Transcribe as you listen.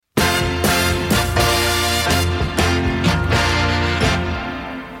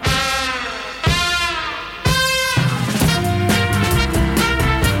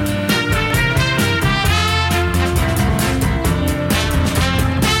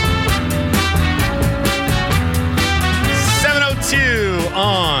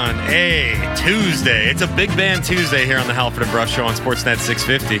Tuesday. It's a big band Tuesday here on the Halford and Bruff Show on Sportsnet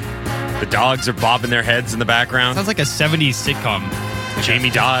 650. The dogs are bobbing their heads in the background. Sounds like a 70s sitcom.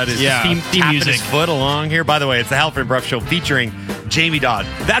 Jamie Dodd is theme tapping music. his foot along here. By the way, it's the Halford and Bruff Show featuring Jamie Dodd.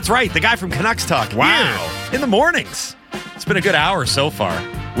 That's right, the guy from Canucks Talk. Wow. Here in the mornings. It's been a good hour so far.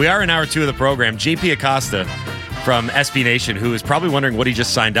 We are in hour 2 of the program. JP Acosta from SB Nation, who is probably wondering what he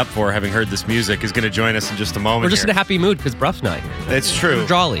just signed up for, having heard this music, is going to join us in just a moment. We're just here. in a happy mood because Bruff's not here. It's true. We're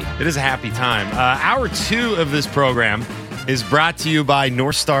jolly. It is a happy time. Hour 2 of this program is brought to you by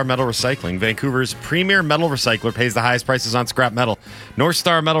North Star Metal Recycling. Vancouver's premier metal recycler pays the highest prices on scrap metal. North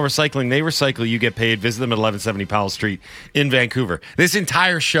Star Metal Recycling, they recycle, you get paid. Visit them at 1170 Powell Street in Vancouver. This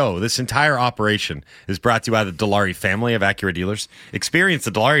entire show, this entire operation is brought to you by the Dilawri family of Acura dealers. Experience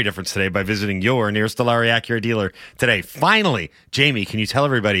the Dilawri difference today by visiting your nearest Dilawri Acura dealer today. Finally, Jamie, can you tell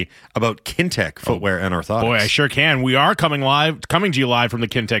everybody about Kintec Footwear and Orthotics? Boy, I sure can. We are coming to you live from the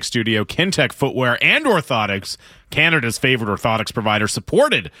Kintec studio. Kintec Footwear and Orthotics, Canada's favorite orthotics provider,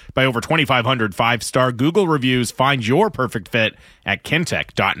 supported by over 2,500 5-star Google reviews. Find your perfect fit at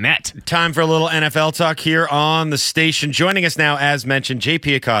kintec.net. Time for a little NFL talk here on the station. Joining us now, as mentioned,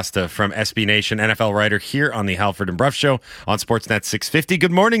 JP Acosta from SB Nation, NFL writer here on the Halford and Bruff Show on Sportsnet 650.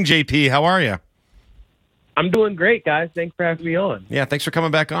 Good morning, JP. How are you? I'm doing great, guys. Thanks for having me on. Yeah, thanks for coming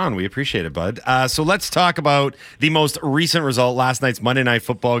back on. We appreciate it, bud. So let's talk about the most recent result, last night's Monday Night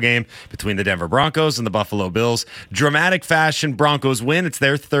Football game between the Denver Broncos and the Buffalo Bills. Dramatic fashion, Broncos win. It's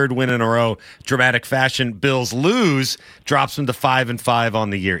their third win in a row. Dramatic fashion, Bills lose, drops them to 5-5 on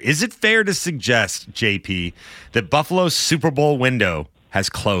the year. Is it fair to suggest, JP, that Buffalo's Super Bowl window has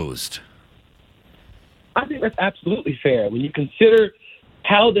closed? I think that's absolutely fair. When you consider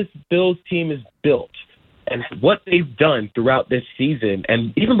how this Bills team is built, and what they've done throughout this season,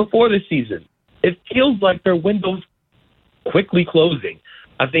 and even before this season, it feels like their window's quickly closing.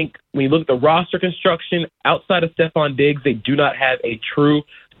 I think when you look at the roster construction, outside of Stephon Diggs, they do not have a true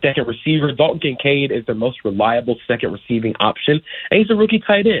second receiver. Dalton Kincaid is their most reliable second receiving option, and he's a rookie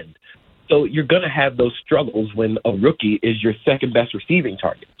tight end. So you're going to have those struggles when a rookie is your second best receiving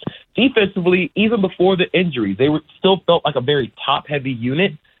target. Defensively, even before the injuries, they still felt like a very top-heavy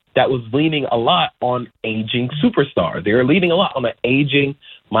unit that was leaning a lot on aging superstars. They're leaning a lot on an aging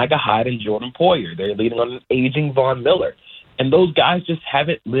Micah Hyde and Jordan Poyer. They're leaning on an aging Von Miller. And those guys just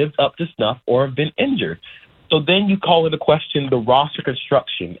haven't lived up to snuff or have been injured. So then you call into question the roster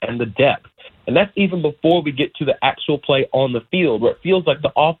construction and the depth. And that's even before we get to the actual play on the field, where it feels like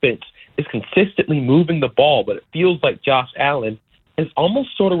the offense is consistently moving the ball, but it feels like Josh Allen has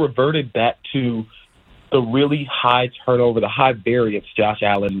almost sort of reverted back to the really high turnover, the high variance Josh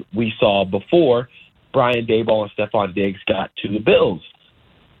Allen we saw before Brian Daboll and Stephon Diggs got to the Bills.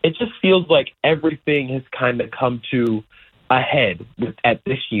 It just feels like everything has kind of come to a head at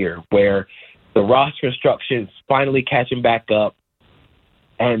this year, where the roster construction is finally catching back up.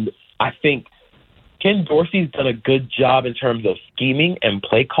 And I think Ken Dorsey's done a good job in terms of scheming and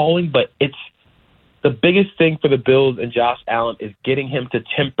play calling, but it's the biggest thing for the Bills and Josh Allen is getting him to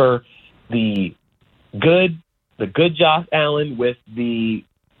temper the good Josh Allen with the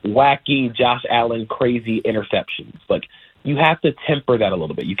wacky Josh Allen crazy interceptions. Like, you have to temper that a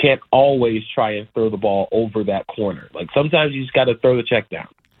little bit. You can't always try and throw the ball over that corner. Like, sometimes you just got to throw the check down.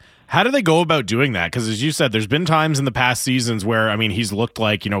 How do they go about doing that? Because as you said, there's been times in the past seasons where, I mean, he's looked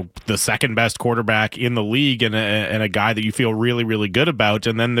like, the second best quarterback in the league and a guy that you feel really, really good about.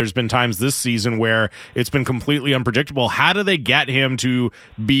 And then there's been times this season where it's been completely unpredictable. How do they get him to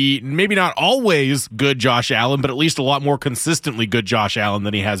be maybe not always good Josh Allen, but at least a lot more consistently good Josh Allen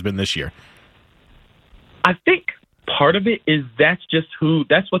than he has been this year? I think part of it is that's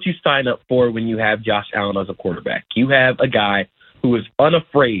what you sign up for when you have Josh Allen as a quarterback. You have a guy who is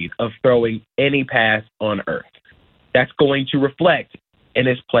unafraid of throwing any pass on earth. That's going to reflect in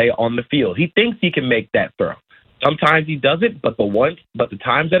his play on the field. He thinks he can make that throw. Sometimes he doesn't, but the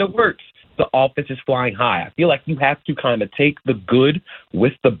times that it works, the offense is flying high. I feel like you have to kind of take the good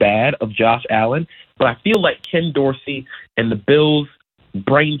with the bad of Josh Allen, but I feel like Ken Dorsey and the Bills'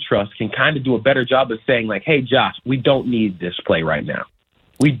 brain trust can kind of do a better job of saying, like, hey, Josh, we don't need this play right now.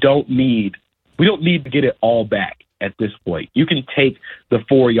 We don't need to get it all back. At this point, you can take the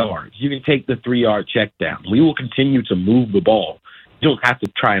 4 yards. You can take the 3-yard check down. We will continue to move the ball. You don't have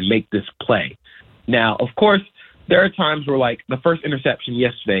to try and make this play. Now, of course, there are times where, like, the first interception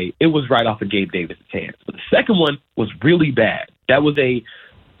yesterday, it was right off of Gabe Davis' hands. But the second one was really bad.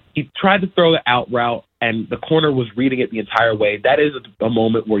 He tried to throw the out route, and the corner was reading it the entire way. That is a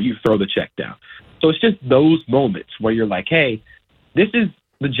moment where you throw the check down. So it's just those moments where you're like, hey, this is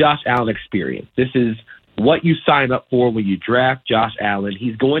the Josh Allen experience. This is what you sign up for when you draft Josh Allen.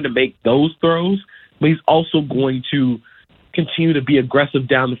 He's going to make those throws, but he's also going to continue to be aggressive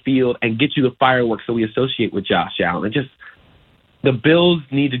down the field and get you the fireworks that we associate with Josh Allen. And just the Bills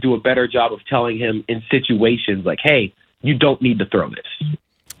need to do a better job of telling him in situations like, hey, you don't need to throw this.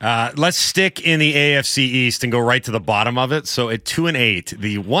 Let's stick in the AFC East and go right to the bottom of it. So at 2-8,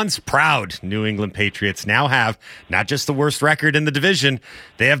 the once proud New England Patriots now have not just the worst record in the division,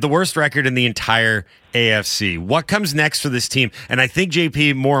 they have the worst record in the entire AFC. What comes next for this team? And I think,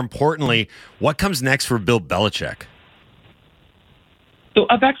 JP, more importantly, what comes next for Bill Belichick? So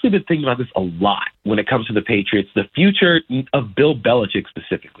I've actually been thinking about this a lot when it comes to the Patriots, the future of Bill Belichick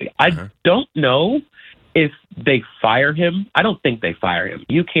specifically. I don't know if they fire him. I don't think they fire him.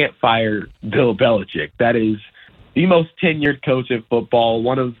 You can't fire Bill Belichick. That is the most tenured coach in football,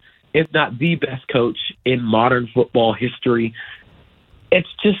 one of, if not the best coach in modern football history.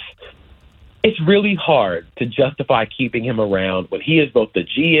 It's really hard to justify keeping him around when he is both the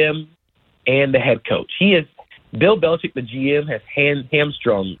GM and the head coach. Bill Belichick, the GM, has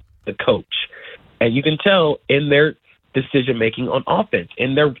hamstrung the coach. And you can tell in their decision-making on offense,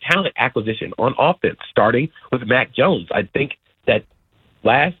 in their talent acquisition on offense, starting with Mac Jones. I think that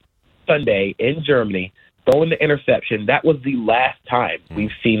last Sunday in Germany, throwing the interception, that was the last time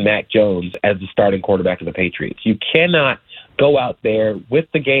we've seen Mac Jones as the starting quarterback of the Patriots. You cannot go out there with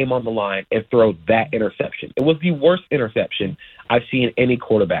the game on the line and throw that interception. It was the worst interception I've seen any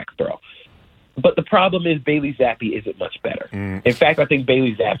quarterback throw. But the problem is Bailey Zappi isn't much better. In fact, I think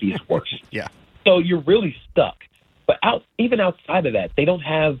Bailey Zappi is worse. Yeah. So you're really stuck. But even outside of that, they don't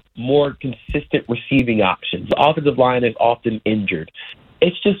have more consistent receiving options. The offensive line is often injured.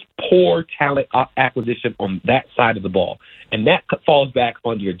 It's just poor talent acquisition on that side of the ball. And that falls back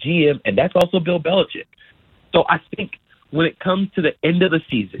on your GM, and that's also Bill Belichick. So I think when it comes to the end of the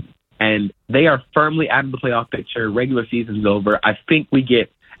season, and they are firmly out of the playoff picture, regular season's over, I think we get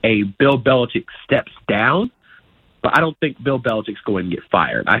a Bill Belichick steps down. But I don't think Bill Belichick's going to get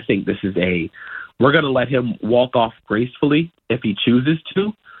fired. I think this is we're going to let him walk off gracefully if he chooses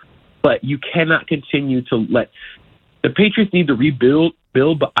to, but you cannot continue to let – the Patriots need to rebuild,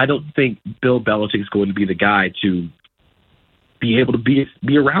 but I don't think Bill Belichick is going to be the guy to be able to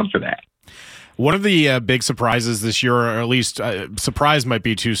be around for that. One of the big surprises this year, or at least surprise might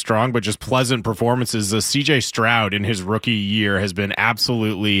be too strong, but just pleasant performances. CJ Stroud in his rookie year has been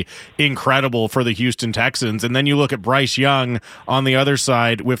absolutely incredible for the Houston Texans. And then you look at Bryce Young on the other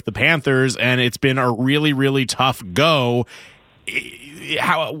side with the Panthers, and it's been a really, really tough go.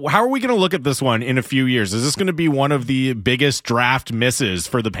 How are we going to look at this one in a few years? Is this going to be one of the biggest draft misses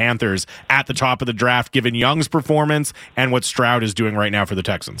for the Panthers at the top of the draft, given Young's performance and what Stroud is doing right now for the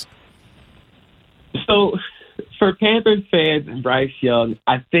Texans? So for Panthers fans and Bryce Young,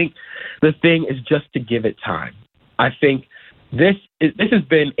 I think the thing is just to give it time. I think this has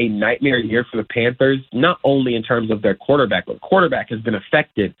been a nightmare year for the Panthers, not only in terms of their quarterback, but quarterback has been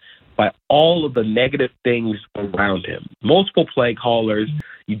affected by all of the negative things around him. Multiple play callers.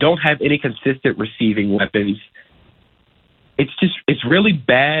 You don't have any consistent receiving weapons. It's really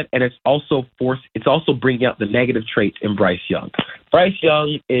bad, and it's also bringing out the negative traits in Bryce Young. Bryce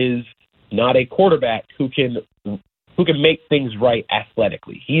Young is not a quarterback who can make things right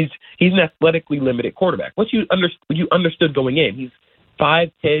athletically. He's an athletically limited quarterback. What you understood going in, he's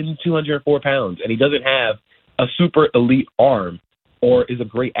 5'10", 204 pounds, and he doesn't have a super elite arm or is a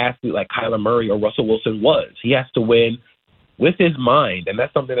great athlete like Kyler Murray or Russell Wilson was. He has to win with his mind, and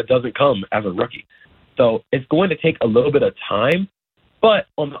that's something that doesn't come as a rookie. So it's going to take a little bit of time. But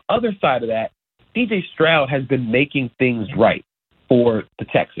on the other side of that, CJ Stroud has been making things right for the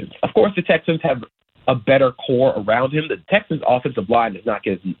Texans. Of course, the Texans have a better core around him. The Texans' offensive line does not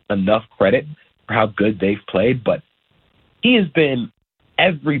get enough credit for how good they've played, but he has been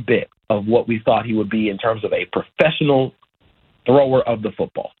every bit of what we thought he would be in terms of a professional thrower of the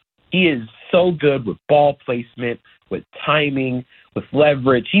football. He is so good with ball placement, with timing, with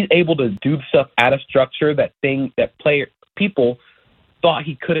leverage. He's able to do stuff out of structure, people thought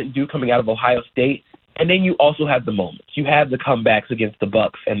he couldn't do coming out of Ohio State. And then you also have the moments. You have the comebacks against the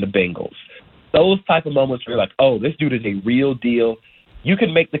Bucs and the Bengals. Those type of moments where you're like, oh, this dude is a real deal. You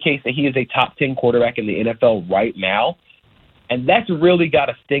can make the case that he is a top 10 quarterback in the NFL right now. And that's really got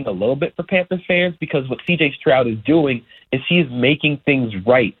to sting a little bit for Panthers fans, because what C.J. Stroud is doing is he is making things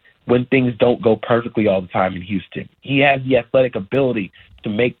right when things don't go perfectly all the time in Houston. He has the athletic ability to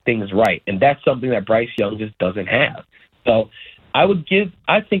make things right, and that's something that Bryce Young just doesn't have. So I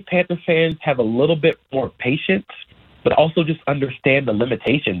think Panther fans have a little bit more patience, but also just understand the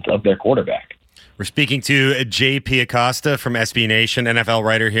limitations of their quarterback. We're speaking to JP Acosta from SB Nation, NFL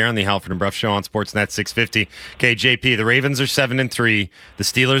writer here on the Halford and Bruff Show on Sportsnet 650. Okay, JP, the Ravens are 7-3. The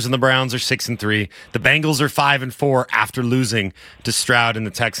Steelers and the Browns are 6-3. The Bengals are 5-4 after losing to Stroud and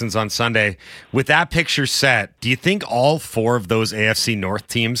the Texans on Sunday. With that picture set, do you think all four of those AFC North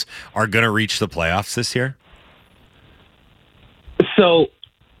teams are going to reach the playoffs this year? So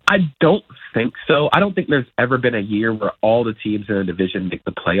I don't think so. I don't think there's ever been a year where all the teams in a division make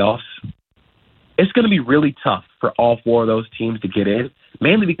the playoffs. It's going to be really tough for all four of those teams to get in,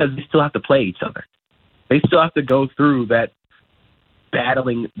 mainly because they still have to play each other. They still have to go through that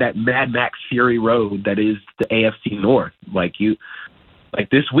battling, that Mad Max Fury road that is the AFC North. Like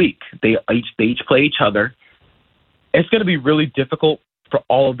this week, they each play each other. It's going to be really difficult for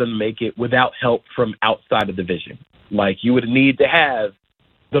all of them to make it without help from outside the division. Like, you would need to have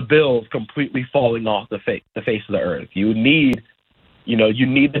the Bills completely falling off the face of the earth. You need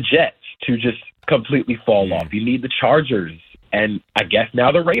the Jets to just completely fall off. You need the Chargers and I guess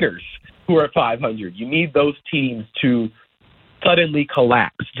now the Raiders, who are at 500. You need those teams to suddenly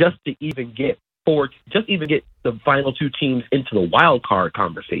collapse just to even get the final two teams into the wild card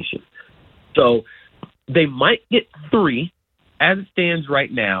conversation. So they might get three. As it stands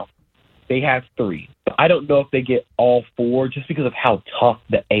right now, they have three. But I don't know if they get all four just because of how tough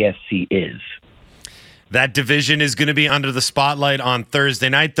the AFC is. That division is going to be under the spotlight on Thursday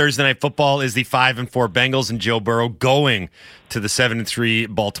night. Thursday Night Football is the 5-4 Bengals and Joe Burrow going to the 7-3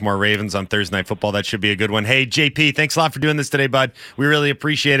 Baltimore Ravens on Thursday Night Football. That should be a good one. Hey, JP, thanks a lot for doing this today, bud. We really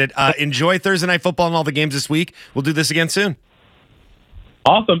appreciate it. Enjoy Thursday Night Football and all the games this week. We'll do this again soon.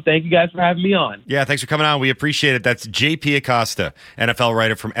 Awesome. Thank you guys for having me on. Yeah, thanks for coming on. We appreciate it. That's JP Acosta, NFL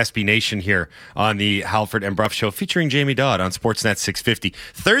writer from SB Nation here on the Halford and Bruff Show, featuring Jamie Dodd on Sportsnet 650.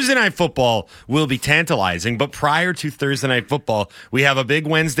 Thursday Night Football will be tantalizing, but prior to Thursday Night Football, we have a big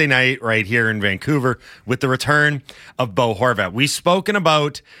Wednesday night right here in Vancouver with the return of Bo Horvat. We've spoken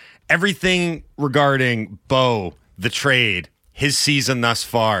about everything regarding Bo, the trade, his season thus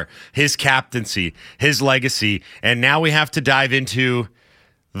far, his captaincy, his legacy, and now we have to dive into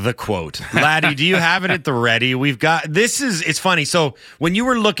the quote. Laddie, do you have it at the ready? It's funny. So when you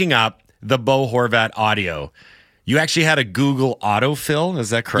were looking up the Bo Horvat audio, you actually had a Google autofill.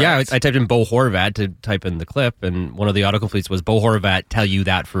 Is that correct? Yeah, I typed in Bo Horvat to type in the clip, and one of the autocompletes was Bo Horvat tell you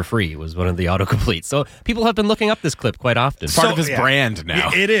that for free was one of the autocompletes. So people have been looking up this clip quite often. Part of his brand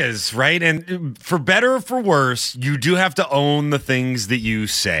now. It is, right? And for better or for worse, you do have to own the things that you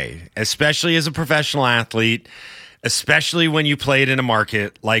say, especially as a professional athlete, especially when you played in a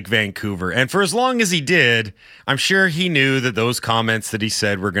market like Vancouver. And for as long as he did, I'm sure he knew that those comments that he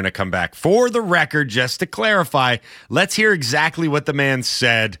said were going to come back. For the record, just to clarify, let's hear exactly what the man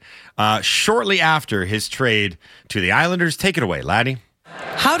said shortly after his trade to the Islanders. Take it away, Laddie.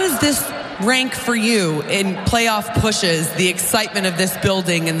 How does this rank for you in playoff pushes, the excitement of this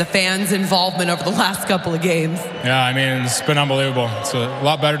building and the fans' involvement over the last couple of games? Yeah, I mean, it's been unbelievable. It's a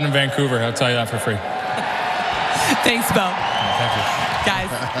lot better than Vancouver, I'll tell you that for free. Thanks, Bo. Thank you.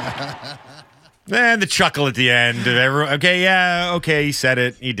 Guys. And the chuckle at the end of everyone. Okay, he said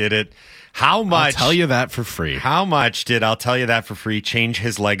it. He did it. How much? I'll tell you that for free. How much did I'll tell you that for free change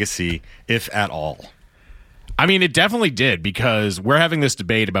his legacy, if at all? I mean, it definitely did, because we're having this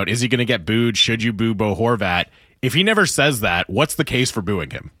debate about, is he going to get booed? Should you boo Bo Horvat? If he never says that, what's the case for booing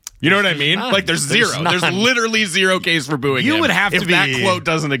him? You know what I mean? None. Like, there's zero. There's literally zero case for booing him. You would have to if be, that quote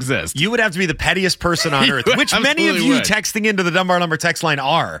doesn't exist. You would have to be the pettiest person on earth, which many of you texting into the Dunbar Lumber text line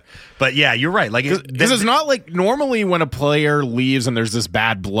are. But yeah, you're right. Like, this is not like normally when a player leaves and there's this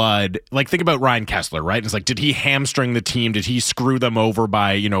bad blood. Like, think about Ryan Kessler, right? It's like, did he hamstring the team? Did he screw them over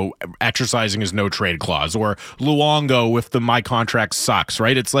by, exercising his no trade clause? Or Luongo with the my contract sucks,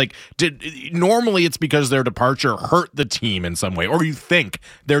 right? It's like, normally it's because their departure hurt the team in some way, or you think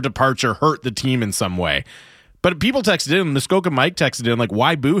their departure hurt the team in some way. But people texted in, Muskoka Mike texted in, like,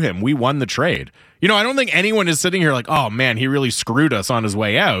 why boo him? We won the trade. I don't think anyone is sitting here like, oh man, he really screwed us on his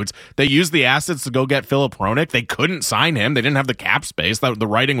way out. They used the assets to go get Filip Hronek. They couldn't sign him. They didn't have the cap space. The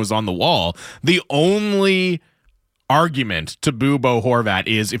writing was on the wall. The only argument to boo Bo Horvat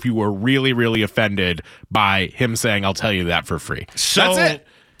is if you were really, really offended by him saying, I'll tell you that for free. So that's it.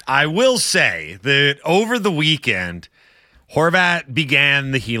 I will say that over the weekend, Horvat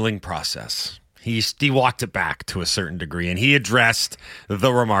began the healing process. He walked it back to a certain degree, and he addressed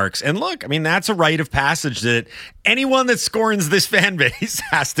the remarks. And look, I mean, that's a rite of passage that anyone that scorns this fan base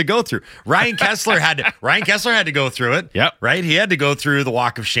has to go through. Ryan Kessler had to go through it. Yep. Right? He had to go through the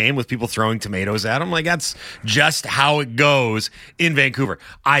walk of shame with people throwing tomatoes at him. Like, that's just how it goes in Vancouver.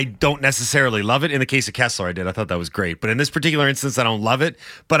 I don't necessarily love it. In the case of Kessler, I did. I thought that was great. But in this particular instance, I don't love it.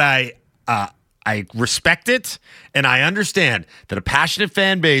 But I I respect it, and I understand that a passionate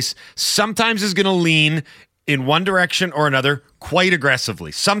fan base sometimes is going to lean in one direction or another quite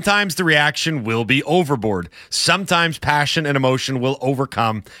aggressively. Sometimes the reaction will be overboard. Sometimes passion and emotion will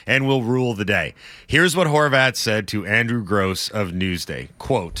overcome and will rule the day. Here's what Horvat said to Andrew Gross of Newsday.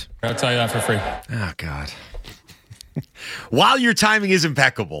 Quote, I'll tell you that for free. oh, God. While your timing is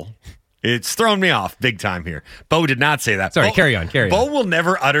impeccable, it's thrown me off big time here. Bo did not say that. Sorry, Bo, carry on. Bo will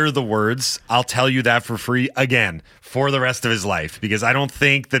never utter the words, I'll tell you that for free again for the rest of his life, because I don't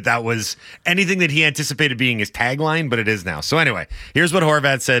think that was anything that he anticipated being his tagline, but it is now. So anyway, here's what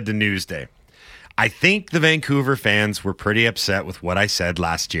Horvat said to Newsday. I think the Vancouver fans were pretty upset with what I said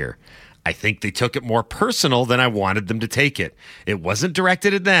last year. I think they took it more personal than I wanted them to take it. It wasn't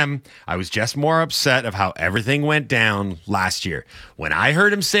directed at them. I was just more upset of how everything went down last year. When I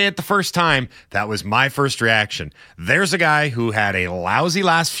heard him say it the first time, that was my first reaction. There's a guy who had a lousy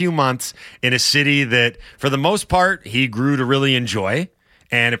last few months in a city that, for the most part, he grew to really enjoy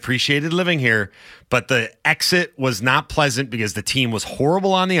and appreciated living here. But the exit was not pleasant because the team was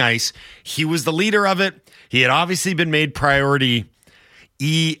horrible on the ice. He was the leader of it. He had obviously been made priority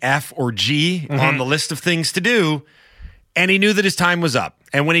E, F, or G on the list of things to do, and he knew that his time was up.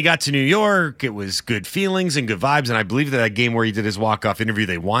 And when he got to New York, it was good feelings and good vibes, and I believe that game where he did his walk-off interview,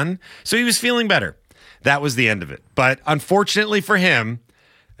 they won, so he was feeling better. That was the end of it. But unfortunately for him,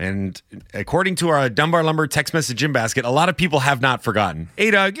 and according to our Dunbar Lumber text message in basket, a lot of people have not forgotten.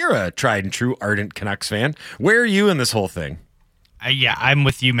 A-Dog, you're a tried-and-true ardent Canucks fan. Where are you in this whole thing? Yeah, I'm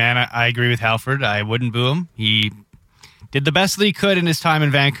with you, man. I agree with Halford. I wouldn't boo him. He did the best that he could in his time in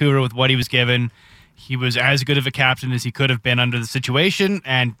Vancouver with what he was given. He was as good of a captain as he could have been under the situation,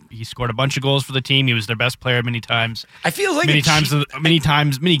 and he scored a bunch of goals for the team. He was their best player many times. I feel like many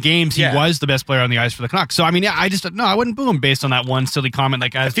games he was the best player on the ice for the Canucks. So I mean, yeah, I wouldn't boo him based on that one silly comment.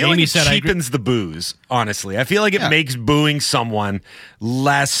 Like as Jamie said, it cheapens the boos. Honestly, I feel like it makes booing someone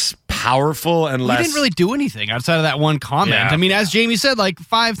less powerful and less. He didn't really do anything outside of that one comment. Yeah. I mean, as Jamie said, like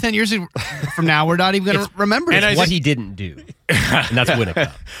 5-10 years from now, we're not even going to remember it. It's what he didn't do. And that's winning.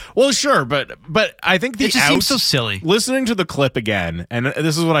 Well, sure, but I think the it just seems so silly. Listening to the clip again, and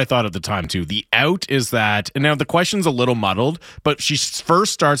this is what I thought at the time too. The out is that, and now the question's a little muddled, but she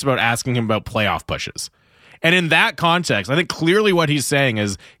first starts about asking him about playoff pushes. And in that context, I think clearly what he's saying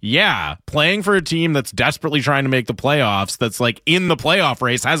is, yeah, playing for a team that's desperately trying to make the playoffs, that's like in the playoff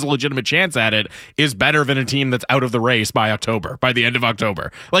race, has a legitimate chance at it, is better than a team that's out of the race by the end of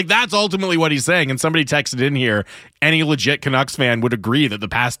October. Like, that's ultimately what he's saying. And somebody texted in here, any legit Canucks fan would agree that the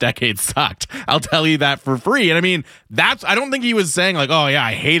past decade sucked. I'll tell you that for free. And I mean, I don't think he was saying like, oh yeah,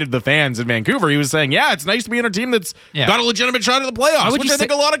 I hated the fans in Vancouver. He was saying, yeah, it's nice to be in a team that's got a legitimate shot at the playoffs, which I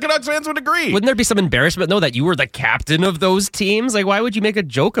think a lot of Canucks fans would agree. Wouldn't there be some embarrassment though that you were the captain of those teams? Like, why would you make a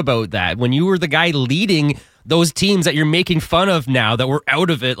joke about that when you were the guy leading those teams that you're making fun of now that were out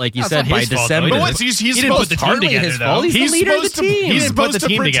of it, like you said, by December? But what? He's supposed to put the team together, his fault. He's the leader of the team. He's supposed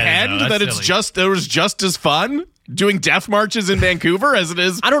to pretend that it was just as fun doing death marches in Vancouver as it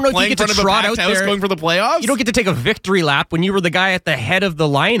is. I don't know if playing you get in to front of a trot packed out house there going for the playoffs. You don't get to take a victory lap when you were the guy at the head of the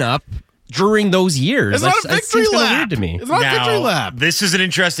lineup during those years. It's not a victory lap. Weird to me. It's not a victory lap. This is an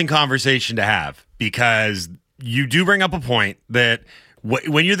interesting conversation to have because you do bring up a point that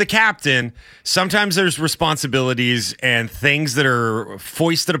when you're the captain, sometimes there's responsibilities and things that are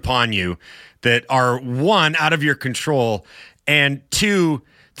foisted upon you that are, one, out of your control, and two,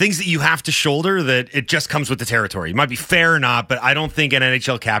 things that you have to shoulder that it just comes with the territory. It might be fair or not, but I don't think an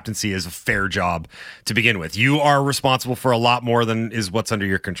NHL captaincy is a fair job to begin with. You are responsible for a lot more than is what's under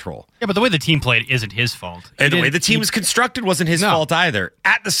your control. Yeah, but the way the team played isn't his fault. And the way the team was constructed wasn't his fault either.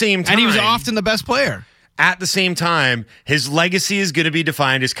 At the same time. And he was often the best player. At the same time, his legacy is going to be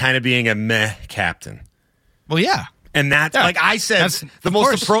defined as kind of being a meh captain. Well, yeah. And that's, like I said,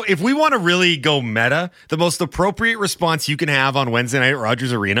 if we want to really go meta, the most appropriate response you can have on Wednesday night at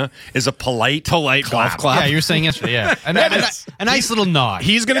Rogers Arena is a polite golf clap. Yeah, you were saying yesterday, yeah. A nice little nod.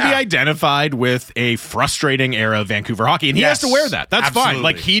 He's going to be identified with a frustrating era of Vancouver hockey, and he has to wear that. That's fine.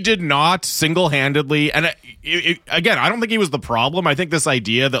 Like, he did not single-handedly, and again, I don't think he was the problem. I think this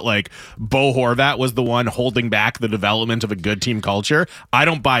idea that, like, Bo Horvat was the one holding back the development of a good team culture, I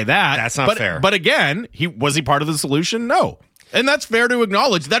don't buy that. That's not fair. But again, was he part of the solution? No. And that's fair to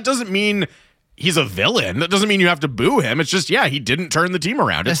acknowledge. That doesn't mean he's a villain. That doesn't mean you have to boo him. It's just, he didn't turn the team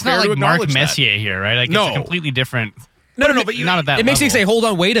around. It's not like Mark Messier here, right? Like, no. It's a completely different... No, but not at that it makes level. you say, hold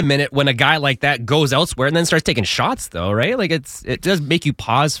on, wait a minute, when a guy like that goes elsewhere and then starts taking shots, though, right? Like, it does make you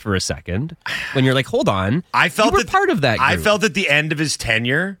pause for a second when you're like, hold on, you were part of that group. I felt that the end of his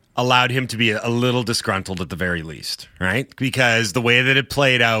tenure allowed him to be a little disgruntled at the very least, right? Because the way that it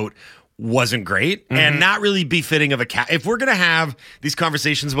played out wasn't great and not really befitting of a cap. If we're going to have these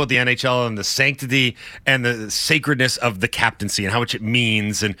conversations about the NHL and the sanctity and the sacredness of the captaincy and how much it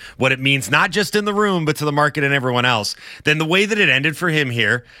means and what it means, not just in the room, but to the market and everyone else, then the way that it ended for him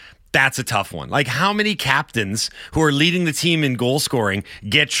here, that's a tough one. Like, how many captains who are leading the team in goal scoring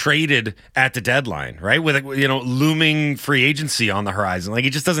get traded at the deadline, right? With, looming free agency on the horizon. Like,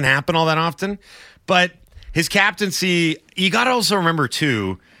 it just doesn't happen all that often. But his captaincy, you got to also remember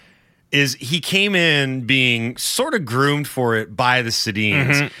too, is he came in being sort of groomed for it by the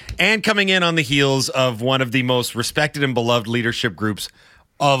Sedins and coming in on the heels of one of the most respected and beloved leadership groups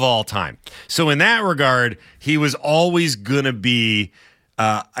of all time. So in that regard, he was always going to be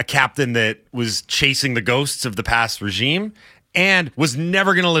a captain that was chasing the ghosts of the past regime and was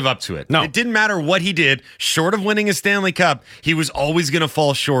never going to live up to it. No. It didn't matter what he did, short of winning a Stanley Cup, he was always going to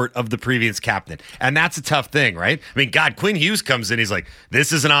fall short of the previous captain. And that's a tough thing, right? I mean, God, Quinn Hughes comes in, he's like,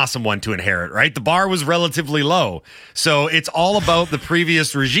 this is an awesome one to inherit, right? The bar was relatively low. So it's all about the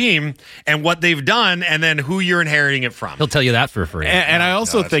previous regime and what they've done and then who you're inheriting it from. He'll tell you that for free. And I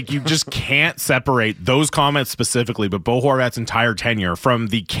also think you just can't separate those comments specifically, but Bo Horvat's entire tenure from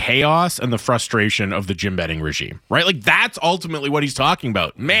the chaos and the frustration of the Jim Benning regime, right? Like, that's ultimately what he's talking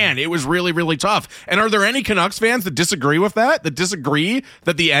about. Man, it was really, really tough. And are there any Canucks fans that disagree with that? That disagree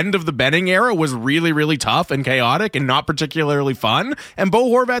that the end of the Benning era was really, really tough and chaotic and not particularly fun? And Bo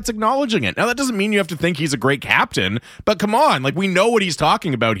Horvat's acknowledging it. Now, that doesn't mean you have to think he's a great captain, but come on, like, we know what he's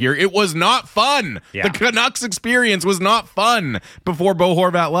talking about here. It was not fun. Yeah. The Canucks experience was not fun before Bo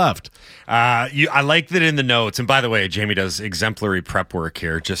Horvat left. I like that in the notes. And by the way, Jamie does exemplary prep work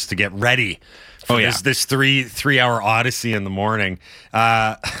here just to get ready for this 3-hour odyssey in the morning.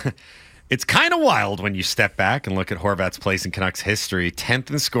 It's kind of wild when you step back and look at Horvat's place in Canucks history. 10th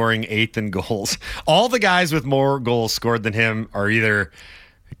in scoring, 8th in goals. All the guys with more goals scored than him are either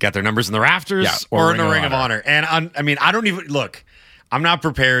got their numbers in the rafters or in the Ring of Honor. And I don't even look. I'm not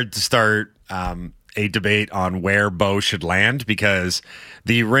prepared to start a debate on where Bo should land because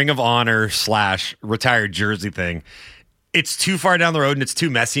the Ring of Honor / retired jersey thing, it's too far down the road and it's too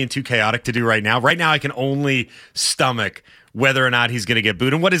messy and too chaotic to do right now. Right now, I can only stomach whether or not he's going to get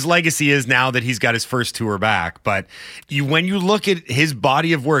booed and what his legacy is now that he's got his first tour back. But when you look at his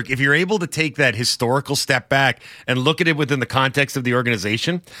body of work, if you're able to take that historical step back and look at it within the context of the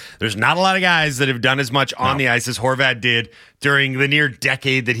organization, there's not a lot of guys that have done as much on the ice as Horvat did during the near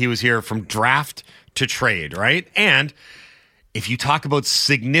decade that he was here from draft to trade, right? And if you talk about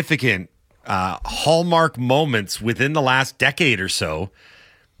significant hallmark moments within the last decade or so,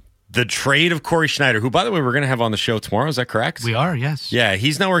 the trade of Corey Schneider, who, by the way, we're going to have on the show tomorrow. Is that correct? We are, yes. Yeah,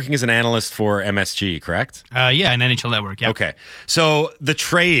 he's now working as an analyst for MSG, correct? Yeah, an NHL Network, yeah. Okay. So the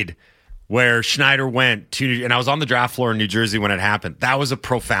trade where Schneider went to, and I was on the draft floor in New Jersey when it happened, that was a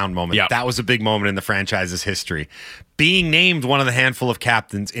profound moment. Yep. That was a big moment in the franchise's history. Being named one of the handful of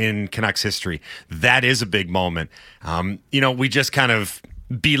captains in Canucks history, that is a big moment. We just kind of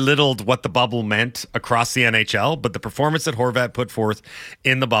belittled what the bubble meant across the NHL, but the performance that Horvat put forth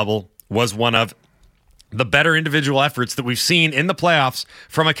in the bubble was one of the better individual efforts that we've seen in the playoffs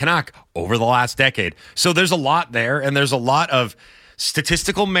from a Canuck over the last decade. So there's a lot there, and there's a lot of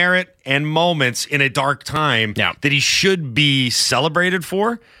statistical merit and moments in a dark time that he should be celebrated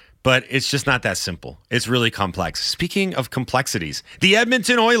for. But it's just not that simple. It's really complex. Speaking of complexities, the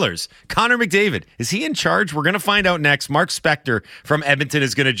Edmonton Oilers, Connor McDavid, is he in charge? We're going to find out next. Mark Spector from Edmonton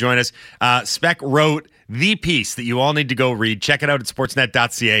is going to join us. Spec wrote the piece that you all need to go read. Check it out at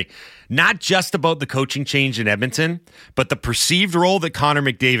sportsnet.ca. Not just about the coaching change in Edmonton, but the perceived role that Connor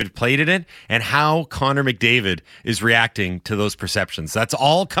McDavid played in it and how Connor McDavid is reacting to those perceptions. That's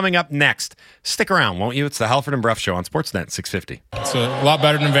all coming up next. Stick around, won't you? It's the Halford and Bruff Show on Sportsnet 650. It's a lot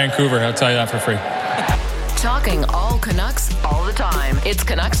better than Vancouver, I'll tell you that for free. Talking all Canucks all the time. It's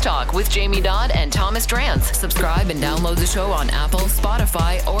Canucks Talk with Jamie Dodd and Thomas Drance. Subscribe and download the show on Apple,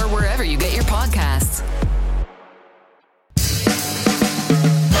 Spotify, or wherever you get your podcasts.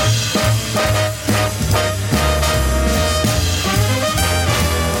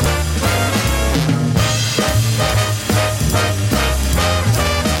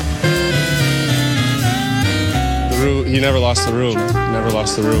 He never lost the room. Never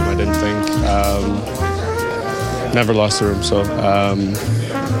lost the room, I didn't think. Never lost the room. So, I'm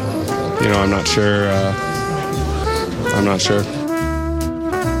not sure. I'm not sure.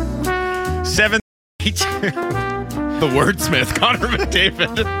 7 The wordsmith, Connor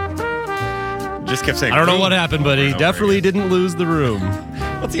McDavid. Just kept saying. I don't know what happened, but he definitely didn't lose the room.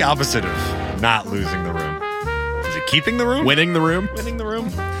 What's the opposite of not losing the room? Is it keeping the room? Winning the room. Winning the room.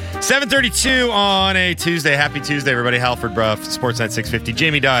 7:32 on a Tuesday. Happy Tuesday, everybody. Halford Bruff, Sportsnet 650.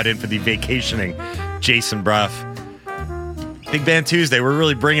 Jamie Dodd in for the vacationing Jason Bruff. Big Band Tuesday. We're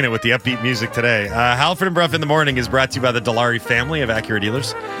really bringing it with the upbeat music today. Halford and Bruff in the Morning is brought to you by the Dilawri family of Acura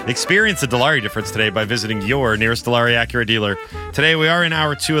dealers. Experience the Dilawri difference today by visiting your nearest Dilawri Acura dealer. Today we are in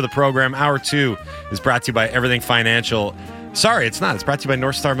hour 2 of the program. Hour 2 is brought to you by Everything Financial. Sorry, it's not. It's brought to you by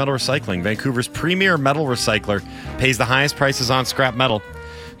North Star Metal Recycling. Vancouver's premier metal recycler, pays the highest prices on scrap metal.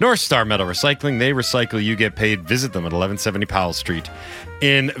 North Star Metal Recycling, they recycle, you get paid. Visit them at 1170 Powell Street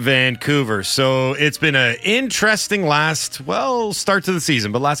in Vancouver. So it's been an interesting start to the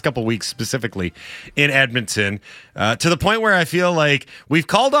season, but last couple weeks specifically in Edmonton, to the point where I feel like we've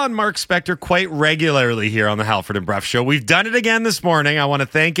called on Mark Spector quite regularly here on the Halford and Bruff Show. We've done it again this morning. I want to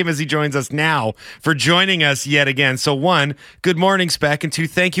thank him as he joins us now for joining us yet again. So 1, good morning, Spec, and 2,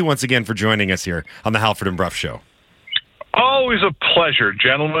 thank you once again for joining us here on the Halford and Bruff Show. Always a pleasure,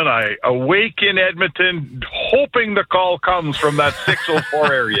 gentlemen. I awake in Edmonton hoping the call comes from that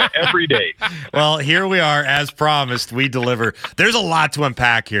 604 area every day. Well, here we are. As promised, we deliver. There's a lot to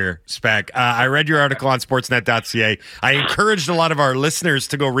unpack here, Spec. I read your article on sportsnet.ca. I encouraged a lot of our listeners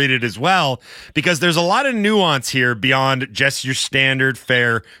to go read it as well, because there's a lot of nuance here beyond just your standard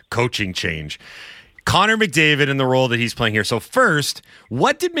fair coaching change. Connor McDavid in the role that he's playing here. So first,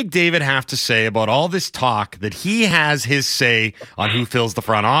 what did McDavid have to say about all this talk that he has his say on who fills the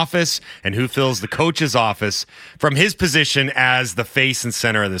front office and who fills the coach's office from his position as the face and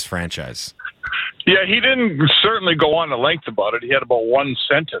center of this franchise? Yeah, he didn't certainly go on at length about it. He had about one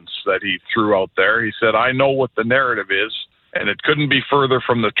sentence that he threw out there. He said, I know what the narrative is, and it couldn't be further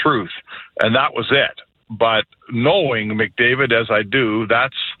from the truth. And that was it. But knowing McDavid as I do,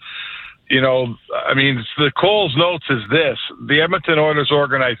 that's, the Coles notes is this: the Edmonton Oilers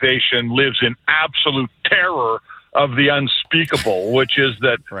organization lives in absolute terror of the unspeakable, which is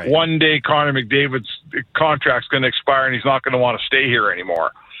that one day Connor McDavid's contract's going to expire and he's not going to want to stay here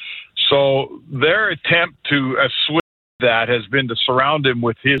anymore. So their attempt to assuage that has been to surround him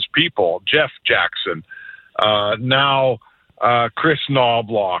with his people, Jeff Jackson, now Chris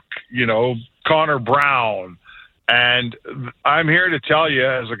Knobloch, Connor Brown. And I'm here to tell you,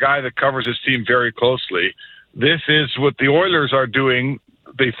 as a guy that covers his team very closely, this is what the Oilers are doing.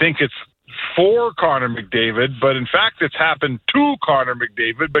 They think it's for Connor McDavid, but in fact it's happened to Connor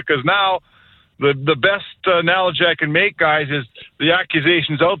McDavid, because now the best analogy I can make, guys, is the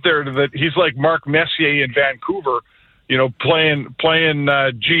accusations out there that he's like Mark Messier in Vancouver, playing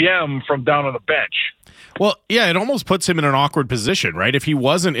GM from down on the bench. Well, yeah, it almost puts him in an awkward position, right? If he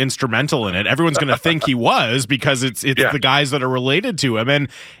wasn't instrumental in it, everyone's going to think he was, because it's the guys that are related to him. And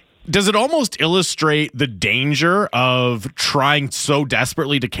does it almost illustrate the danger of trying so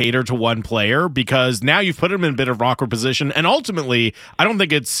desperately to cater to one player? Because now you've put him in a bit of an awkward position. And ultimately, I don't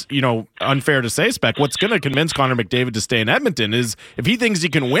think it's, unfair to say, Spec, what's going to convince Connor McDavid to stay in Edmonton is if he thinks he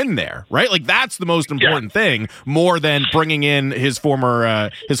can win there, right? Like, that's the most important thing, more than bringing in his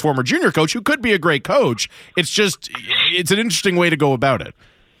former junior coach, who could be a great coach. It's an interesting way to go about it.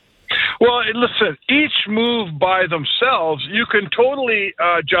 Well, listen, each move by themselves, you can totally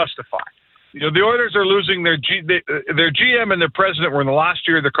justify. The Oilers are losing their GM and their president were in the last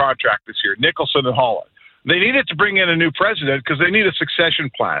year of their contract this year, Nicholson and Holland. They needed to bring in a new president because they need a succession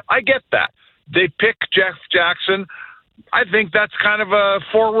plan. I get that. They pick Jeff Jackson. I think that's kind of a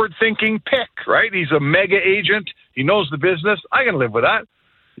forward-thinking pick, right? He's a mega agent. He knows the business. I can live with that.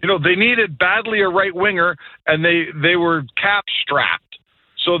 They needed badly a right winger, and they were cap-strapped.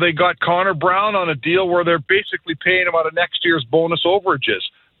 So they got Connor Brown on a deal where they're basically paying him out of next year's bonus overages.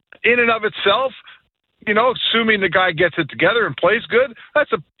 In and of itself, assuming the guy gets it together and plays good,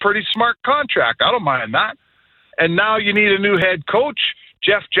 that's a pretty smart contract. I don't mind that. And now you need a new head coach.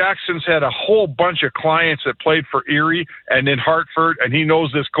 Jeff Jackson's had a whole bunch of clients that played for Erie and in Hartford, and he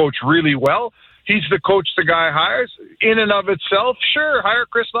knows this coach really well. He's the coach the guy hires. In and of itself, sure, hire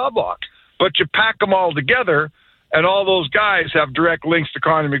Chris Knobloch. But you pack them all together, and all those guys have direct links to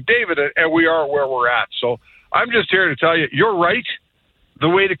Connor McDavid, and we are where we're at. So I'm just here to tell you, you're right. The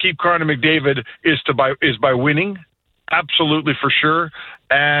way to keep Connor McDavid is by winning, absolutely, for sure.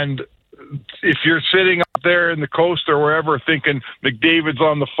 And if you're sitting up there in the coast or wherever thinking McDavid's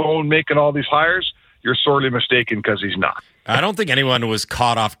on the phone making all these hires, you're sorely mistaken, because he's not. I don't think anyone was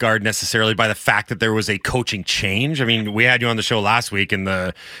caught off guard necessarily by the fact that there was a coaching change. I mean, we had you on the show last week, and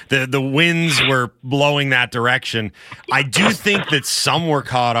the winds were blowing that direction. I do think that some were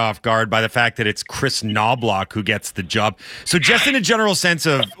caught off guard by the fact that it's Chris Knobloch who gets the job. So just in a general sense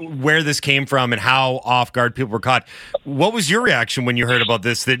of where this came from and how off guard people were caught, what was your reaction when you heard about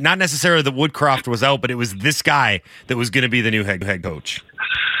this? That not necessarily that Woodcroft was out, but it was this guy that was going to be the new head coach.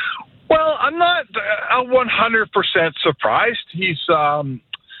 Well, I'm not 100% surprised. He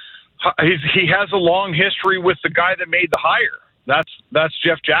has a long history with the guy that made the hire. That's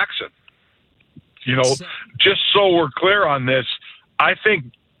Jeff Jackson. Just so we're clear on this, I think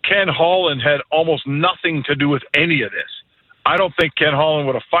Ken Holland had almost nothing to do with any of this. I don't think Ken Holland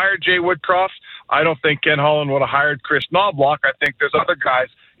would have fired Jay Woodcroft. I don't think Ken Holland would have hired Chris Knobloch. I think there's other guys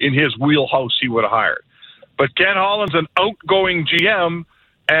in his wheelhouse he would have hired. But Ken Holland's an outgoing GM,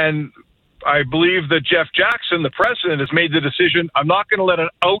 and I believe that Jeff Jackson, the president, has made the decision, I'm not going to let an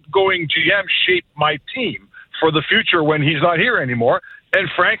outgoing GM shape my team for the future when he's not here anymore. And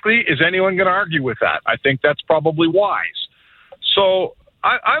frankly, is anyone going to argue with that? I think that's probably wise. So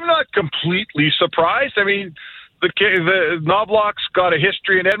I'm not completely surprised. I mean, the Knobloch's got a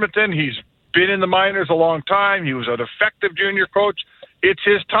history in Edmonton. He's been in the minors a long time. He was an effective junior coach. It's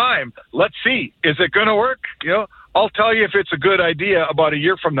his time. Let's see. Is it going to work? I'll tell you if it's a good idea about a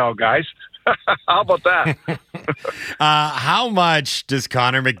year from now, guys. How about that? How much does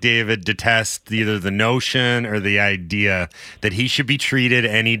Connor McDavid detest either the notion or the idea that he should be treated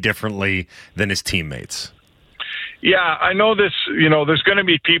any differently than his teammates? Yeah, I know this. There's going to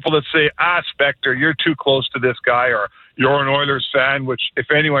be people that say, Spector, you're too close to this guy, or you're an Oilers fan, which if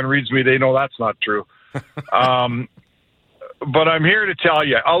anyone reads me, they know that's not true. But I'm here to tell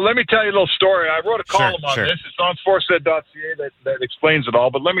you. Let me tell you a little story. I wrote a column on this. It's on sportsnet.ca that explains it all.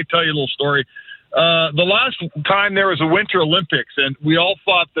 But let me tell you a little story. The last time there was a Winter Olympics, and we all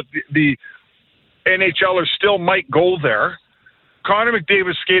thought that the NHLers still might go there, Connor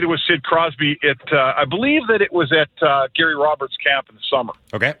McDavid skated with Sid Crosby at, I believe that it was at Gary Roberts' camp in the summer.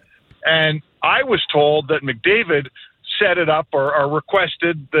 Okay. And I was told that McDavid set it up or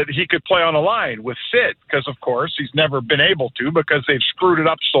requested that he could play on a line with Sid because, of course, he's never been able to because they've screwed it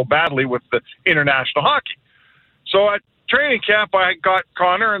up so badly with the international hockey. So at training camp, I got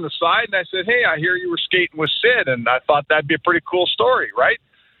Connor on the side, and I said, hey, I hear you were skating with Sid, and I thought that'd be a pretty cool story, right?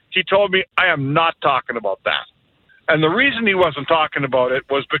 He told me, I am not talking about that. And the reason he wasn't talking about it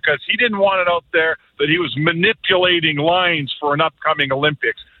was because he didn't want it out there that he was manipulating lines for an upcoming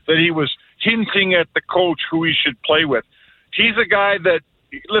Olympics, that he was hinting at the coach who he should play with. He's a guy that,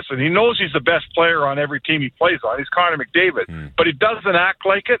 listen, he knows he's the best player on every team he plays on. He's Connor McDavid, but he doesn't act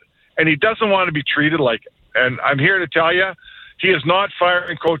like it, and he doesn't want to be treated like it. And I'm here to tell you, he is not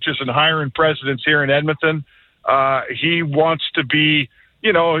firing coaches and hiring presidents here in Edmonton. He wants to be,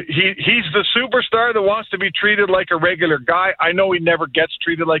 he's the superstar that wants to be treated like a regular guy. I know he never gets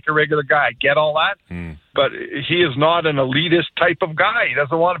treated like a regular guy. I get all that. But he is not an elitist type of guy. He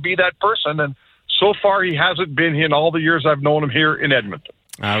doesn't want to be that person. And so far, he hasn't been in all the years I've known him here in Edmonton.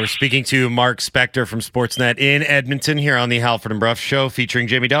 We're speaking to Mark Spector from Sportsnet in Edmonton here on the Halford and Bruff Show, featuring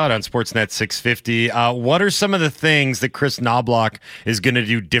Jamie Dodd on Sportsnet 650. What are some of the things that Chris Knobloch is going to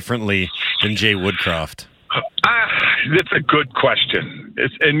do differently than Jay Woodcroft? That's a good question.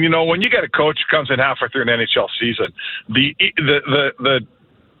 When you get a coach who comes in halfway through an NHL season, the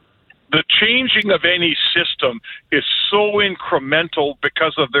changing of any system is so incremental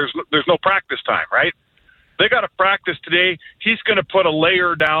because of there's no practice time, right? They got to practice today. He's going to put a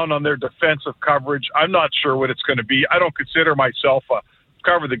layer down on their defensive coverage. I'm not sure what it's going to be. I don't consider myself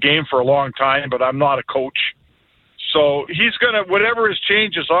covered the game for a long time, but I'm not a coach. So he's going to, whatever his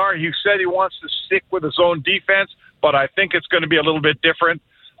changes are, he said he wants to stick with his own defense, but I think it's going to be a little bit different.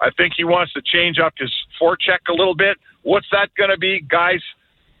 I think he wants to change up his forecheck a little bit. What's that going to be? Guys,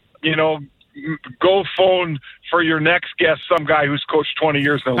 go phone for your next guest some guy who's coached 20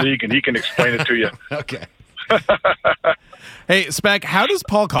 years in the league, and he can explain it to you. Okay. Hey, Spec, how does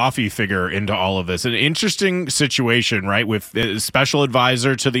Paul Coffey figure into all of this? An interesting situation, right? With a special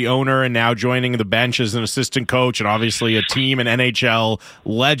advisor to the owner and now joining the bench as an assistant coach and obviously a team and NHL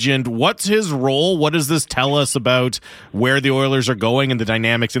legend. What's his role? What does this tell us about where the Oilers are going and the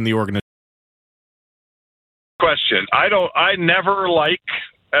dynamics in the organization? Question. I never like,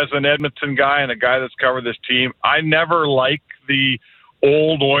 as an Edmonton guy and a guy that's covered this team, I never like the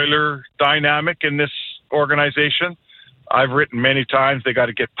old Oiler dynamic in this organization. I've written many times they got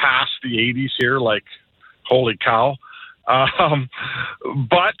to get past the 80s here, like, holy cow.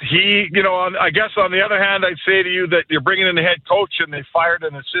 But he, I guess on the other hand, I'd say to you that you're bringing in the head coach and they fired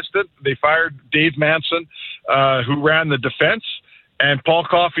an assistant. They fired Dave Manson, who ran the defense, and Paul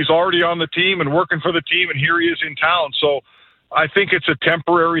Coffey's already on the team and working for the team, and here he is in town. So I think it's a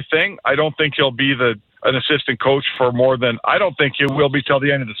temporary thing. I don't think he'll be an assistant coach for more than, I don't think he will be till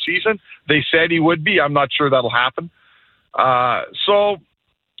the end of the season. They said he would be. I'm not sure that'll happen. So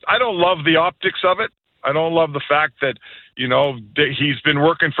I don't love the optics of it. I don't love the fact that, he's been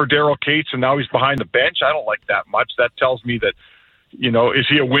working for Daryl Cates and now he's behind the bench. I don't like that much. That tells me that Is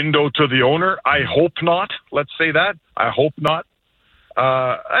he a window to the owner? I hope not. Let's say that. I hope not. And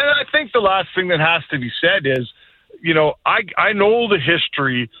I think the last thing that has to be said is, I know the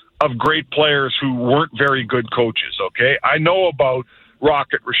history of great players who weren't very good coaches, okay? I know about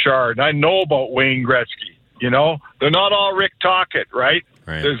Rocket Richard, and I know about Wayne Gretzky. They're not all Rick Tocchet, right?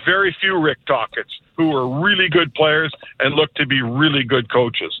 There's very few Rick Tocchet's who are really good players and look to be really good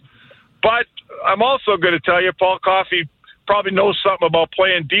coaches. But I'm also going to tell you, Paul Coffey probably knows something about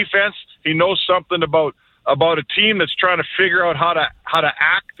playing defense. He knows something about a team that's trying to figure out how to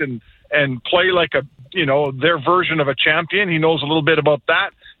act and play like their version of a champion. He knows a little bit about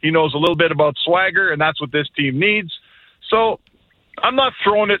that. He knows a little bit about swagger, and that's what this team needs. So I'm not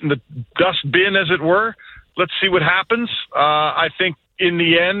throwing it in the dust bin, as it were. Let's see what happens. I think in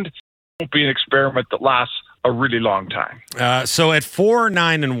the end, it won't be an experiment that lasts a really long time. So at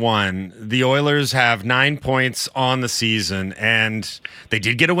 4-9-1, the Oilers have 9 points on the season, and they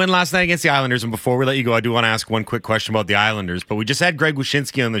did get a win last night against the Islanders. And before we let you go, I do want to ask one quick question about the Islanders. But we just had Greg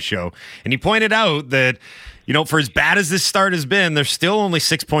Wyshynski on the show, and he pointed out that, for as bad as this start has been, they're still only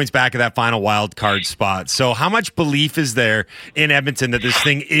 6 points back of that final wild card spot. So how much belief is there in Edmonton that this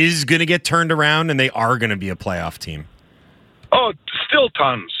thing is going to get turned around and they are going to be a playoff team? Oh, still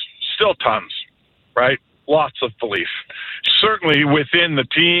tons, right? Lots of belief, certainly within the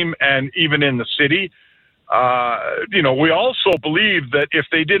team and even in the city. We also believe that if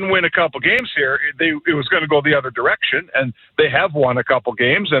they didn't win a couple games here, it was going to go the other direction, and they have won a couple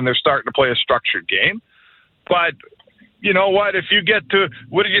games, and they're starting to play a structured game. But you know what? If you get to,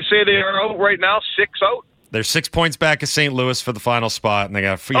 what did you say they are out right now? 6 out? They're 6 points back of St. Louis for the final spot, and they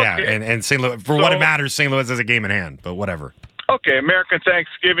got and St. Louis, for what it matters, St. Louis has a game in hand, but whatever. Okay, American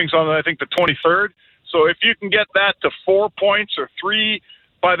Thanksgiving's on, I think, the 23rd. So if you can get that to 4 points or 3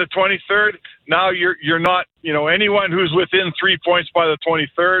 by the 23rd, now you're not, anyone who's within 3 points by the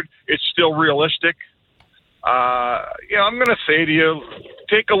 23rd, it's still realistic. I'm going to say to you,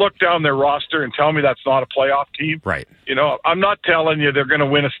 take a look down their roster and tell me that's not a playoff team. Right. I'm not telling you they're going to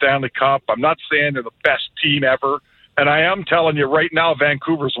win a Stanley Cup. I'm not saying they're the best team ever. And I am telling you right now,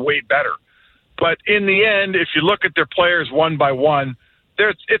 Vancouver's way better. But in the end, if you look at their players one by one,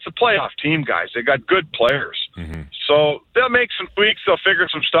 it's a playoff team, guys. They got good players. Mm-hmm. So they'll make some tweaks. They'll figure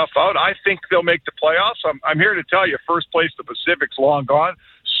some stuff out. I think they'll make the playoffs. I'm here to tell you, first place, the Pacific's long gone.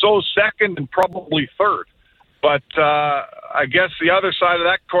 So second and probably third. But I guess the other side of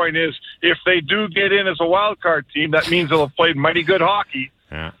that coin is if they do get in as a wild card team, that means they'll have played mighty good hockey.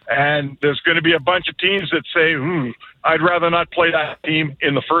 Yeah. And there's going to be a bunch of teams that say, I'd rather not play that team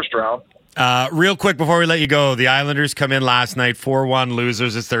in the first round. Real quick before we let you go, the Islanders come in last night, 4-1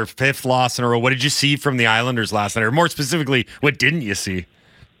 losers. It's their 5th loss in a row. What did you see from the Islanders last night? Or more specifically, what didn't you see?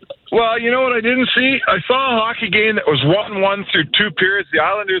 Well, you know what I didn't see? I saw a hockey game that was 1-1 through 2 periods. The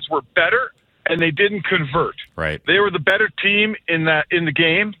Islanders were better, and they didn't convert. Right. They were the better team in the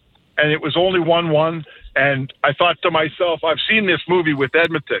game, and it was only 1-1. And I thought to myself, I've seen this movie with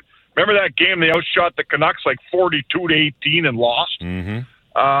Edmonton. Remember that game they outshot the Canucks like 42-18 and lost?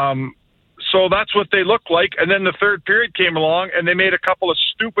 Mm-hmm. So that's what they look like. And then the third period came along, and they made a couple of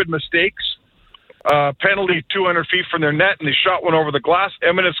stupid mistakes. Penalty 200 feet from their net, and they shot one over the glass.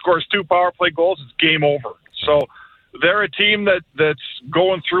 Edmonton scores 2 power play goals. It's game over. So they're a team that's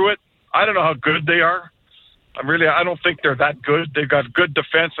going through it. I don't know how good they are. I don't think they're that good. They've got good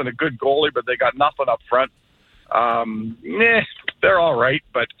defense and a good goalie, but they got nothing up front. They're all right,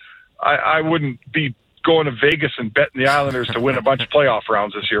 but I wouldn't be going to Vegas and betting the Islanders to win a bunch of playoff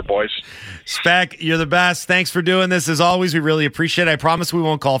rounds this year, boys. Spec, you're the best. Thanks for doing this. As always, we really appreciate it. I promise we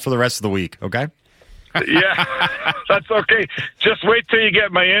won't call for the rest of the week, okay? Yeah, that's okay. Just wait till you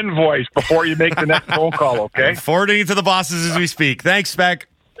get my invoice before you make the next phone call, okay? I'm forwarding it to the bosses as we speak. Thanks, Spec.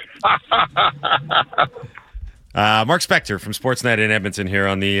 Mark Spector from Sportsnet in Edmonton here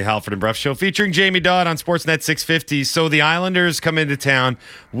on the Halford and Bruff Show, featuring Jamie Dodd on Sportsnet 650. So the Islanders come into town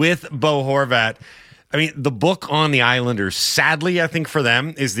with Bo Horvat. I mean, the book on the Islanders, sadly, I think for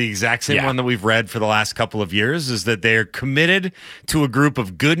them, is the exact same one that we've read for the last couple of years, is that they're committed to a group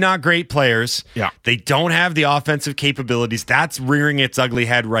of good, not great players. Yeah. They don't have the offensive capabilities. That's rearing its ugly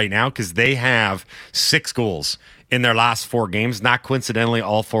head right now because they have 6 goals in their last 4 games. Not coincidentally,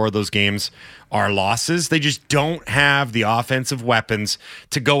 all 4 of those games are losses. They just don't have the offensive weapons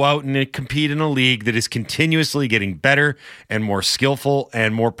to go out and compete in a league that is continuously getting better and more skillful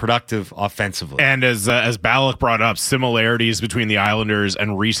and more productive offensively. And as Balak brought up, similarities between the Islanders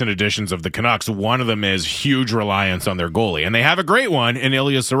and recent additions of the Canucks, one of them is huge reliance on their goalie. And they have a great one in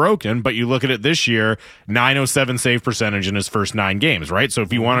Ilya Sorokin, but you look at it this year, .907 save percentage in his first 9 games, right? So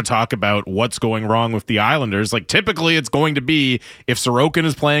if you want to talk about what's going wrong with the Islanders, like typically typically it's going to be, if Sorokin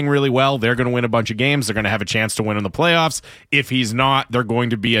is playing really well, they're going to win a bunch of games. They're going to have a chance to win in the playoffs. If he's not, they're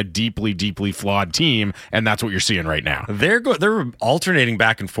going to be a deeply, deeply flawed team, and that's what you're seeing right now. They're alternating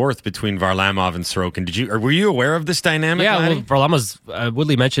back and forth between Varlamov and Sorokin. Were you aware of this dynamic? Yeah, well, Varlamov's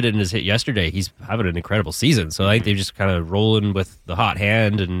Woodley mentioned it in his hit yesterday. He's having an incredible season, so I think they're just kind of rolling with the hot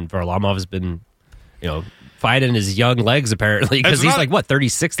hand, and Varlamov has been, fighting his young legs apparently, because he's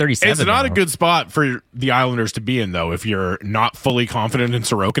 36, 37. It's not now. a good spot for the Islanders to be in, though, if you're not fully confident in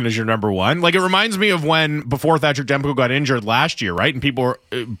Sorokin as your number one. Like, it reminds me of when, before Thatcher Demko got injured last year, right? And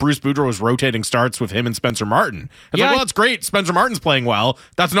Bruce Boudreau was rotating starts with him and Spencer Martin. It's it's great. Spencer Martin's playing well.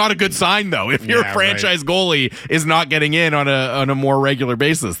 That's not a good sign, though, if your franchise goalie is not getting in on a more regular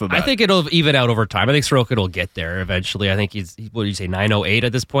basis than that. I think it'll even out over time. I think Sorokin will get there eventually. I think he's, what do you say, 908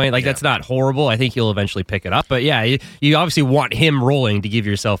 at this point? That's not horrible. I think he'll eventually pick it up. But yeah, you obviously want him rolling to give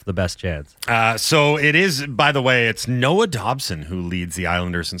yourself the best chance. So it is, by the way, it's Noah Dobson who leads the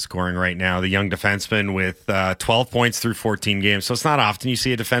Islanders in scoring right now, the young defenseman with 12 points through 14 games. So it's not often you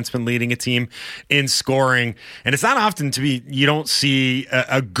see a defenseman leading a team in scoring. And it's not often you don't see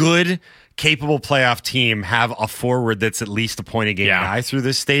a good, capable playoff team have a forward that's at least a point a game guy through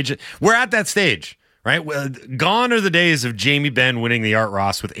this stage. We're at that stage. Right? Gone are the days of Jamie Benn winning the Art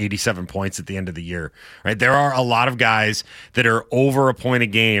Ross with 87 points at the end of the year. Right? There are a lot of guys that are over a point a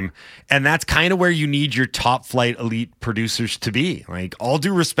game, and that's kind of where you need your top flight elite producers to be. Like, all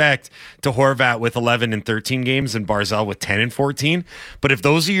due respect to Horvat with 11 and 13 games and Barzal with 10 and 14, but if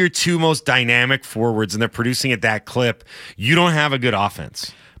those are your two most dynamic forwards and they're producing at that clip, you don't have a good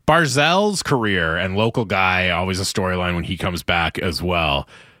offense. Barzal's career, and local guy, always a storyline when he comes back as well.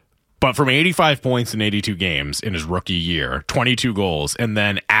 But from 85 points in 82 games in his rookie year, 22 goals, and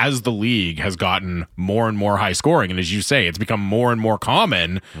then as the league has gotten more and more high scoring, and as you say, it's become more and more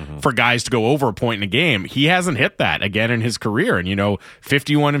common for guys to go over a point in a game, he hasn't hit that again in his career. And,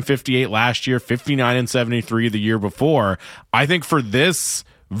 51 and 58 last year, 59 and 73 the year before. I think for this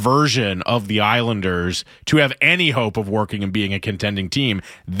version of the Islanders to have any hope of working and being a contending team,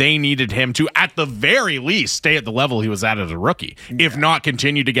 they needed him to, at the very least, stay at the level he was at as a rookie, if not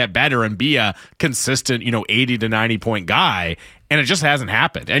continue to get better and be a consistent, 80 to 90 point guy. And it just hasn't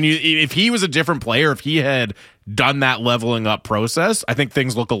happened. And if he was a different player, if he had done that leveling up process, I think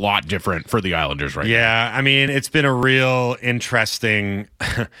things look a lot different for the Islanders right now. Yeah, I mean, it's been a real interesting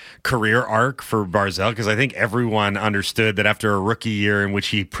career arc for Barzal, because I think everyone understood that after a rookie year in which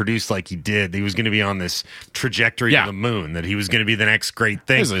he produced like he did, he was going to be on this trajectory to the moon, that he was going to be the next great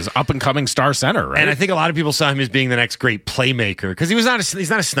thing. He's an up-and-coming star center, right? And I think a lot of people saw him as being the next great playmaker, because he's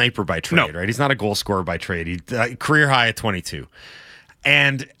not a sniper by trade, right? He's not a goal scorer by trade. He career high at 22.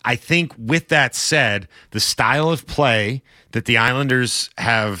 And I think with that said, the style of play that the Islanders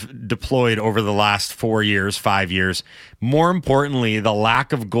have deployed over the last 5 years, more importantly, the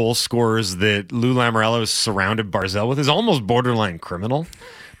lack of goal scorers that Lou Lamoriello has surrounded Barzal with is almost borderline criminal.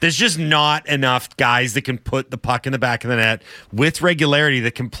 There's just not enough guys that can put the puck in the back of the net with regularity,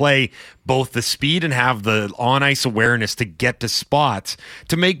 that can play both the speed and have the on-ice awareness to get to spots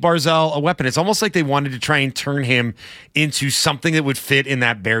to make Barzal a weapon. It's almost like they wanted to try and turn him into something that would fit in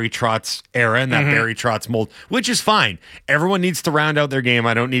that Barry Trotz era and that Barry Trotz mold, which is fine. Everyone needs to round out their game.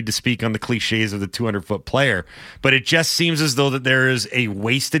 I don't need to speak on the cliches of the 200-foot player, but it just seems as though that there is a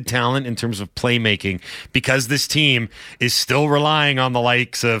wasted talent in terms of playmaking, because this team is still relying on the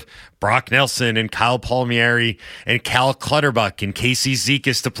likes of Brock Nelson and Kyle Palmieri and Cal Clutterbuck and Casey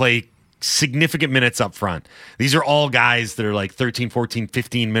Zekas to play significant minutes up front. These are all guys that are like 13, 14,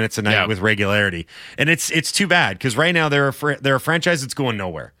 15 minutes a night with regularity. And it's too bad, because right now they're a franchise that's going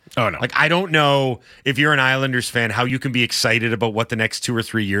nowhere. Oh, no. Like, I don't know if you're an Islanders fan how you can be excited about what the next 2 or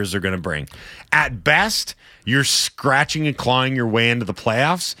 3 years are going to bring. At best, you're scratching and clawing your way into the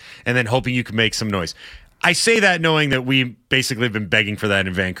playoffs and then hoping you can make some noise. I say that knowing that we basically have been begging for that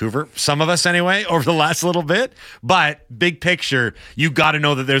in Vancouver. Some of us anyway, over the last little bit. But big picture, you got to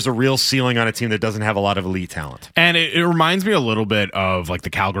know that there's a real ceiling on a team that doesn't have a lot of elite talent. And it reminds me a little bit of like the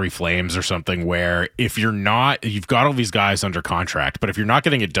Calgary Flames or something, where if you're not, you've got all these guys under contract, but if you're not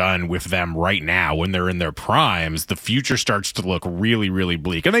getting it done with them right now when they're in their primes, the future starts to look really, really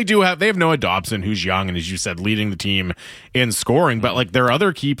bleak. And they have Noah Dobson, who's young and, as you said, leading the team in scoring. But like, there are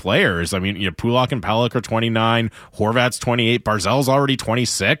other key players. I mean, Pulock and Pelech are 29, Horvat's 28, Barzal's already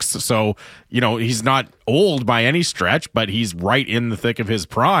 26. So, he's not old by any stretch, but he's right in the thick of his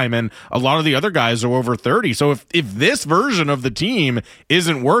prime. And a lot of the other guys are over 30. So if this version of the team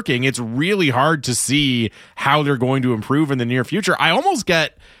isn't working, it's really hard to see how they're going to improve in the near future. I almost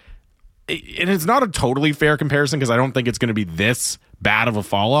get, it's not a totally fair comparison because I don't think it's going to be this bad of a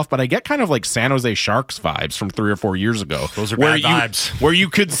fall off, but I get kind of like San Jose Sharks vibes from 3 or 4 years ago. Those are bad vibes. Where you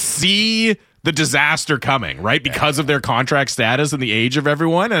could see the disaster coming, right? Because of their contract status and the age of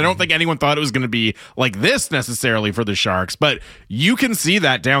everyone. And I don't think anyone thought it was going to be like this necessarily for the Sharks, but you can see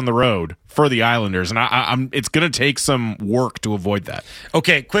that down the road for the Islanders, and it's going to take some work to avoid that.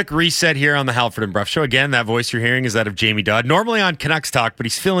 Okay, quick reset here on the Halford and Bruff Show. Again, that voice you're hearing is that of Jamie Dodd, normally on Canucks Talk, but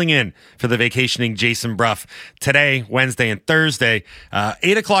he's filling in for the vacationing Jason Bruff today, Wednesday, and Thursday.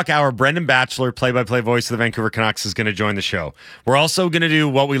 8 o'clock hour, Brendan Batchelor, play-by-play voice of the Vancouver Canucks, is going to join the show. We're also going to do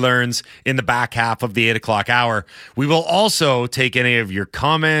what we learns in the back half of the 8 o'clock hour. We will also take any of your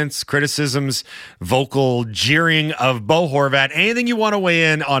comments, criticisms, vocal jeering of Bo Horvat, anything you want to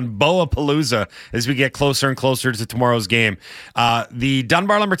weigh in on Boapalooza as we get closer and closer to tomorrow's game. The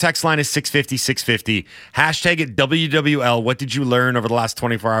Dunbar Lumber text line is 650-650. Hashtag it WWL. What did you learn over the last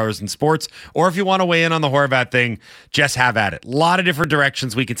 24 hours in sports? Or if you want to weigh in on the Horvat thing, just have at it. A lot of different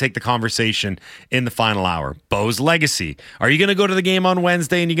directions we can take the conversation in the final hour. Bo's legacy. Are you going to go to the game on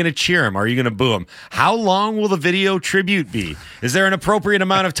Wednesday and you're going to cheer him? Are you going to boo him? How long will the video tribute be? Is there an appropriate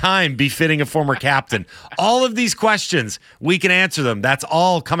amount of time befitting a former captain? All of these questions, we can answer them. That's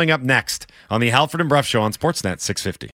all coming up next on the Halford and Bruff Show on Sportsnet 650.